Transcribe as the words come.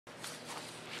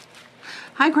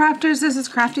Hi crafters, this is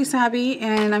Crafty Sabby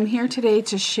and I'm here today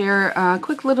to share a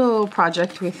quick little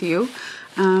project with you.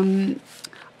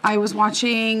 I was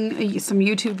watching some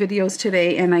YouTube videos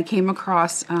today and I came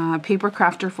across Paper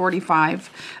Crafter 45.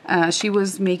 She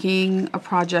was making a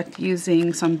project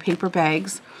using some paper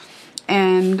bags,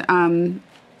 and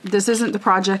this isn't the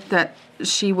project that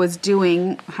she was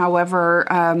doing.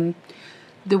 However,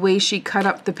 the way she cut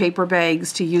up the paper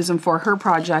bags to use them for her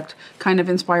project kind of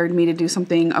inspired me to do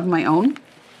something of my own.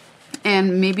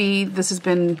 And maybe this has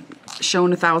been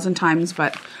shown 1,000 times,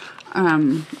 but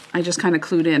I just kind of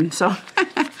clued in. So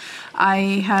I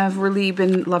have really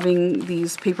been loving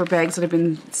these paper bags that I've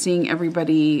been seeing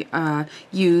everybody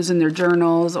use in their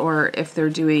journals, or if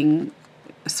they're doing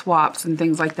swaps and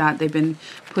things like that, they've been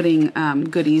putting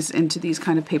goodies into these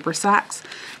kind of paper sacks.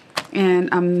 And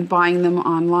I'm buying them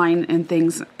online and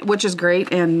things, which is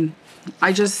great. And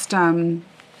I just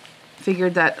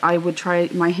figured that I would try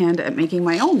my hand at making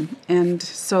my own, and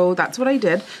so that's what I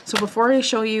did. So before I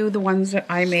show you the ones that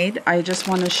I made, I just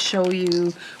want to show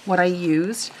you what I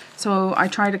used. So I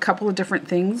tried a couple of different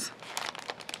things.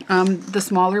 The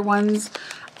smaller ones,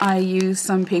 I used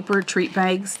some paper treat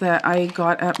bags that I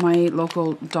got at my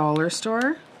local dollar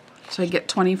store. So I get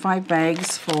 25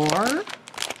 bags for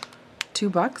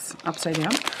 $2 upside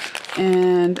down,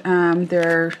 and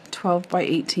they're 12 by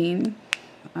 18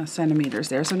 centimeters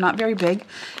there, so not very big.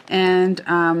 And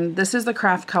this is the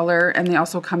craft color, and they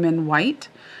also come in white,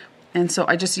 and so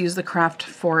I just use the craft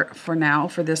for now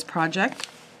for this project.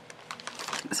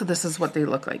 So this is what they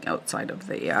look like outside of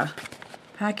the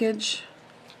package.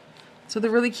 So they're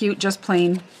really cute, just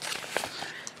plain.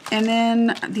 And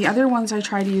then the other ones I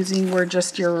tried using were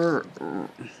just your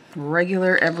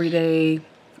regular everyday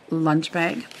lunch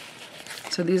bag.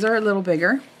 So these are a little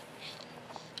bigger,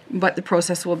 but the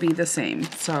process will be the same.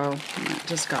 So I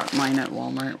just got mine at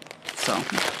Walmart. So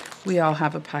we all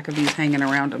have a pack of these hanging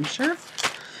around, I'm sure.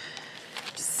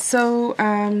 So,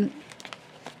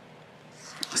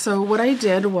 so what I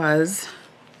did was,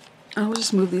 I'll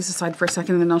just move these aside for a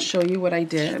second and then I'll show you what I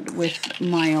did with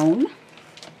my own.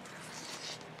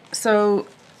 So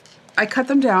I cut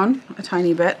them down a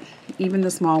tiny bit, even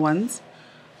the small ones.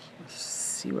 Let's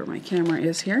see where my camera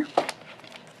is here.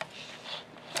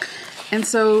 And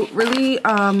so really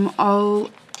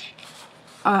I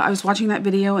was watching that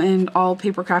video, and all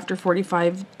Paper Crafter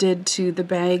 45 did to the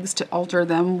bags to alter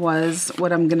them was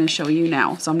what I'm going to show you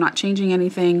now. So I'm not changing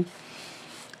anything.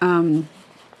 And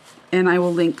I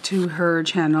will link to her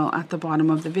channel at the bottom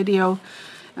of the video.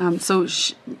 So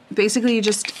basically you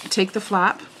just take the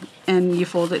flap and you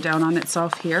fold it down on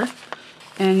itself here.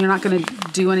 And you're not going to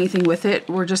do anything with it.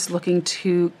 We're just looking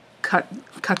to cut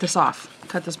this off,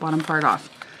 cut this bottom part off.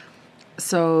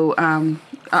 So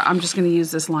I'm just going to use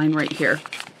this line right here.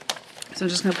 So I'm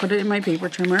just going to put it in my paper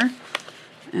trimmer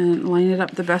and line it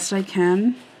up the best I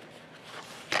can.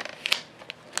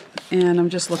 And I'm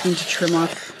just looking to trim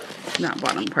off that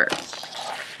bottom part.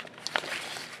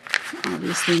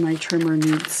 Obviously my trimmer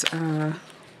needs a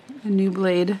new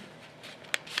blade.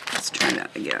 Let's try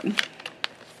that again.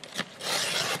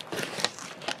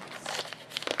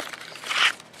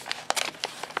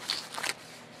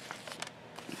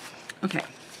 Okay,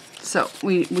 so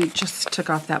we just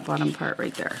took off that bottom part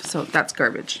right there. So that's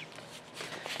garbage.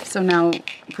 So now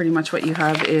pretty much what you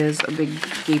have is a big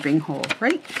gaping hole,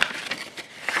 right?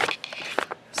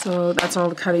 So that's all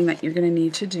the cutting that you're going to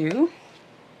need to do.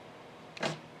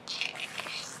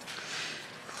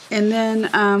 And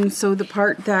then, so the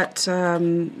part that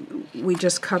we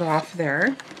just cut off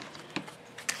there,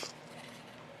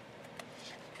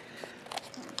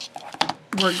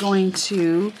 we're going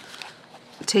to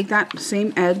take that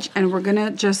same edge and we're gonna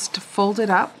just fold it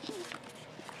up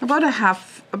about a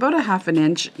half an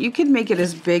inch. You can make it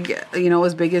as big, you know,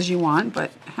 as big as you want,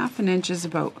 but half an inch is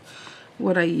about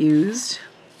what I used.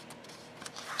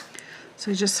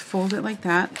 So just fold it like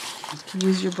that.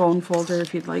 Use your bone folder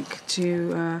if you'd like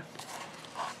to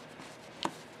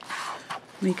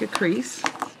make a crease.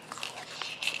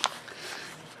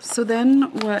 So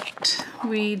then what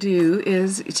we do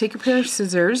is you take a pair of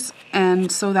scissors, and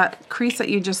so that crease that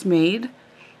you just made,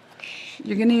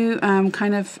 you're going to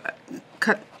kind of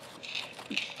cut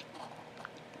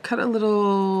a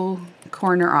little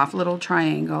corner off, a little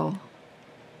triangle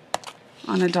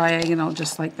on a diagonal,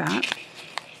 just like that.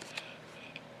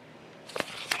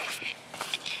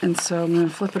 And so I'm going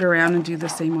to flip it around and do the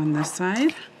same on this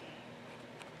side.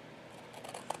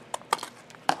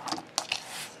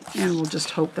 And we'll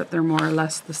just hope that they're more or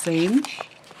less the same.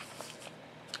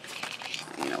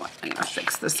 You know what, I'm going to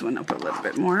fix this one up a little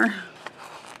bit more.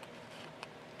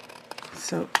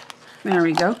 So there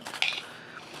we go.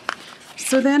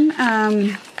 So then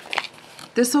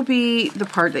this will be the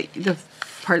part that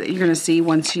you're going to see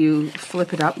once you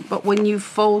flip it up. But when you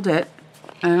fold it,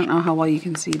 I don't know how well you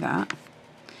can see that.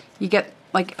 You get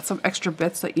like some extra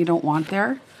bits that you don't want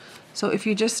there. So if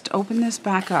you just open this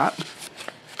back up,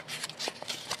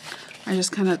 I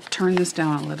just kind of turn this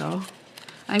down a little.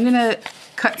 I'm going to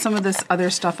cut some of this other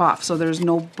stuff off so there's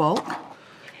no bulk.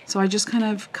 So I just kind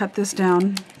of cut this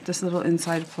down, this little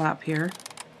inside flap here.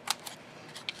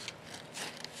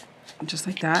 Just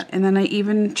like that. And then I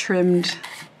even trimmed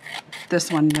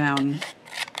this one down.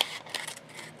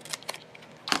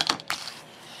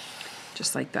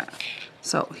 Just like that.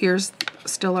 So here's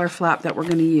still our flap that we're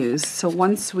going to use. So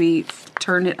once we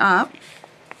turn it up,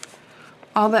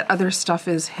 all that other stuff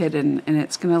is hidden and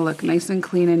it's going to look nice and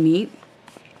clean and neat.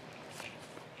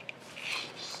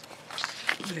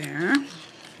 There.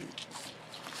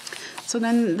 So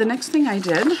then the next thing I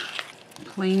did,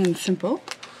 plain and simple,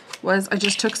 was I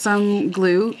just took some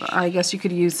glue. I guess you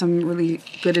could use some really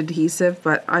good adhesive,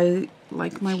 but I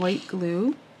like my white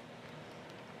glue,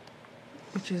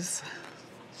 which is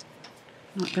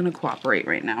not going to cooperate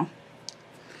right now.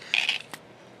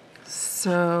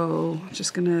 So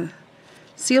just going to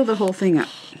seal the whole thing up.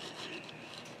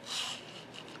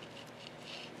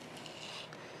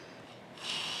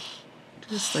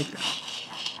 Just like that.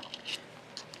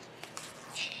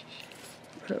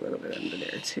 Put a little bit under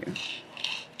there too.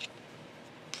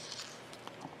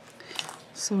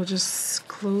 So we'll just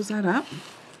close that up.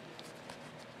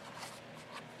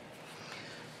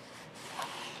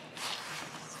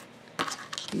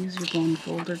 Use your bone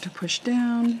folder to push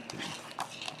down.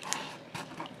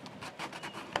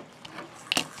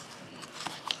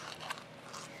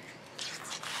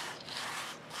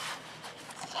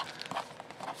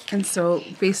 And so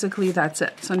basically that's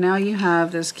it. So now you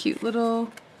have this cute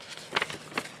little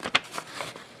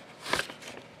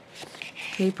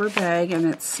paper bag, and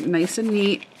it's nice and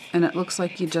neat, and it looks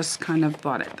like you just kind of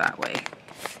bought it that way.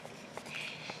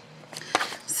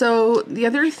 So the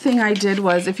other thing I did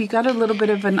was, if you got a little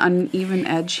bit of an uneven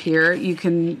edge here, you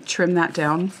can trim that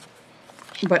down,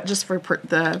 but just for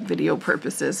the video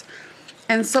purposes.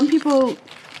 And some people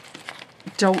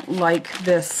don't like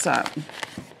this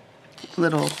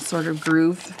little sort of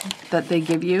groove that they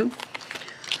give you.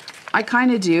 I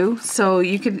kind of do, so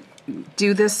you could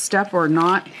do this step or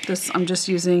not. I'm just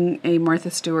using a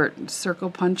Martha Stewart circle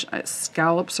punch, a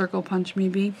scallop circle punch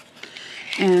maybe,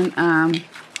 and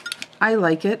I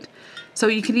like it. So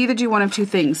you can either do one of two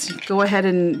things. Go ahead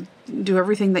and do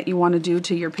everything that you want to do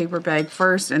to your paper bag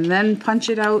first and then punch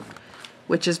it out,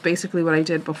 which is basically what I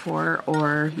did before,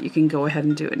 or you can go ahead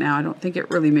and do it now. I don't think it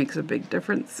really makes a big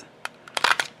difference.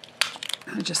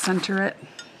 I just center it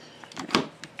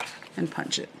and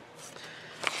punch it.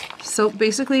 So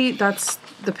basically that's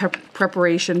the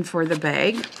preparation for the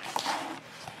bag.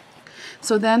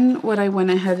 So then what I went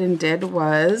ahead and did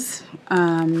was,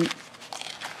 I'll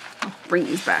bring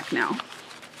these back now,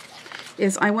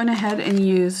 is I went ahead and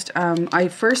used, I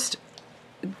first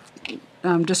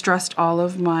distressed all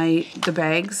of the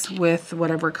bags with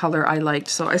whatever color I liked.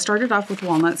 So I started off with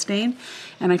walnut stain,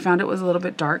 and I found it was a little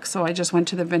bit dark, so I just went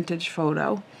to the Vintage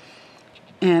Photo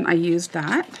and I used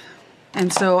that.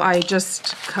 And so I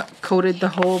just coated the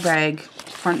whole bag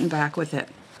front and back with it.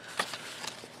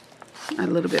 A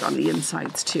little bit on the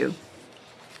insides too.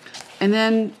 And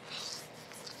then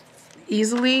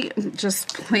easily,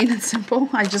 just plain and simple,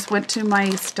 I just went to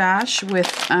my stash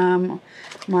with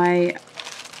my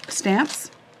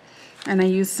stamps, and I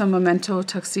used some Memento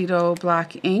Tuxedo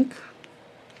black ink,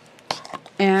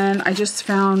 and I just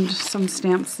found some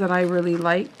stamps that I really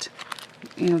liked.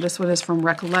 You know, this one is from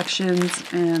Recollections,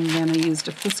 and then I used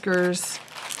a Fiskars,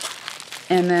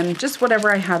 and then just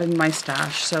whatever I had in my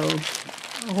stash. So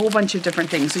a whole bunch of different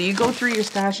things. So you go through your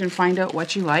stash and find out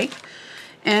what you like,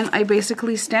 and I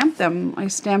basically stamped them. I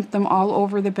stamped them all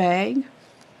over the bag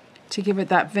to give it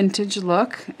that vintage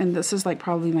look, and this is like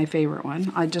probably my favorite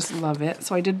one. I just love it.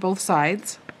 So I did both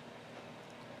sides,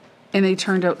 and they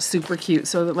turned out super cute.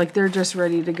 So that like they're just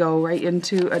ready to go right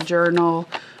into a journal,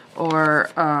 or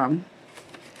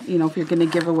you know, if you're going to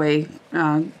give away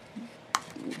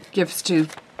gifts to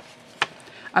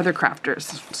other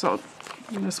crafters. So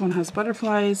this one has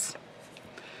butterflies,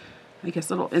 I guess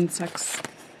little insects.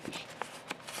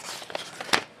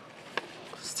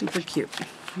 Super cute.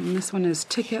 And this one is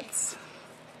tickets,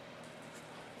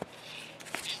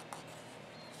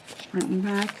 front and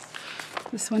back.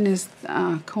 This one is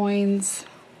coins.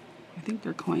 I think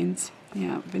they're coins.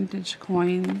 Yeah, vintage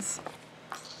coins.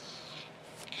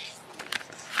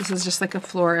 This is just like a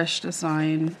flourish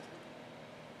design.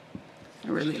 I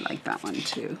really like that one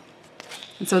too.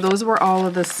 And so those were all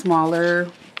of the smaller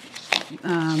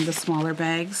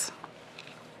bags.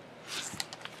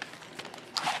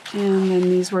 And then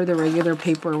these were the regular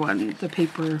paper one.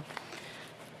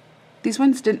 These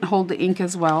ones didn't hold the ink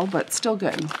as well, but still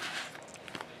good.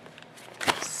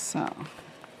 So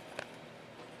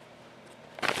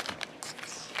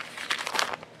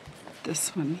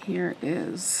this one here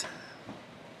is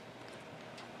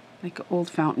like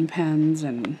old fountain pens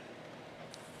and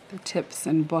the tips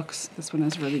and books. This one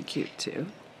is really cute too.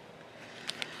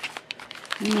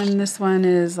 And then this one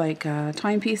is like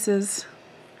timepieces.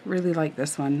 Really like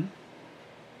this one.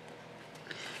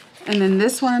 And then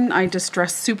this one I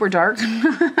distressed super dark.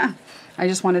 I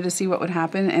just wanted to see what would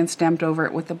happen and stamped over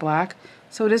it with the black.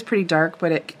 So it is pretty dark,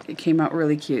 but it came out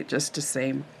really cute just the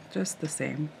same.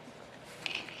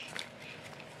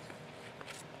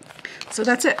 So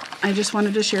that's it. I just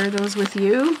wanted to share those with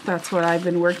you. That's what I've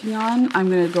been working on. I'm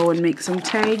going to go and make some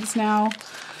tags now.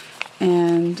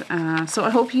 And so I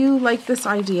hope you like this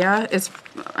idea.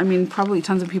 I mean, probably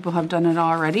tons of people have done it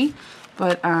already,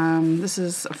 but this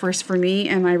is a first for me,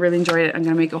 and I really enjoyed it. I'm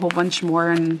going to make a whole bunch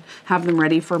more and have them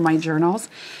ready for my journals.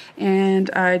 And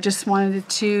I just wanted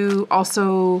to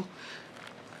also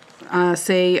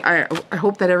say I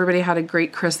hope that everybody had a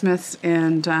great Christmas,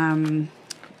 and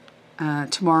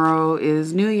tomorrow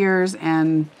is New Year's,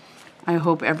 and I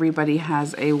hope everybody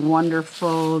has a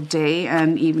wonderful day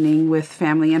and evening with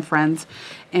family and friends,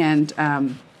 and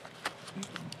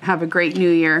have a great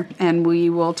New Year, and we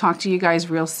will talk to you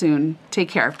guys real soon. Take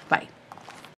care. Bye.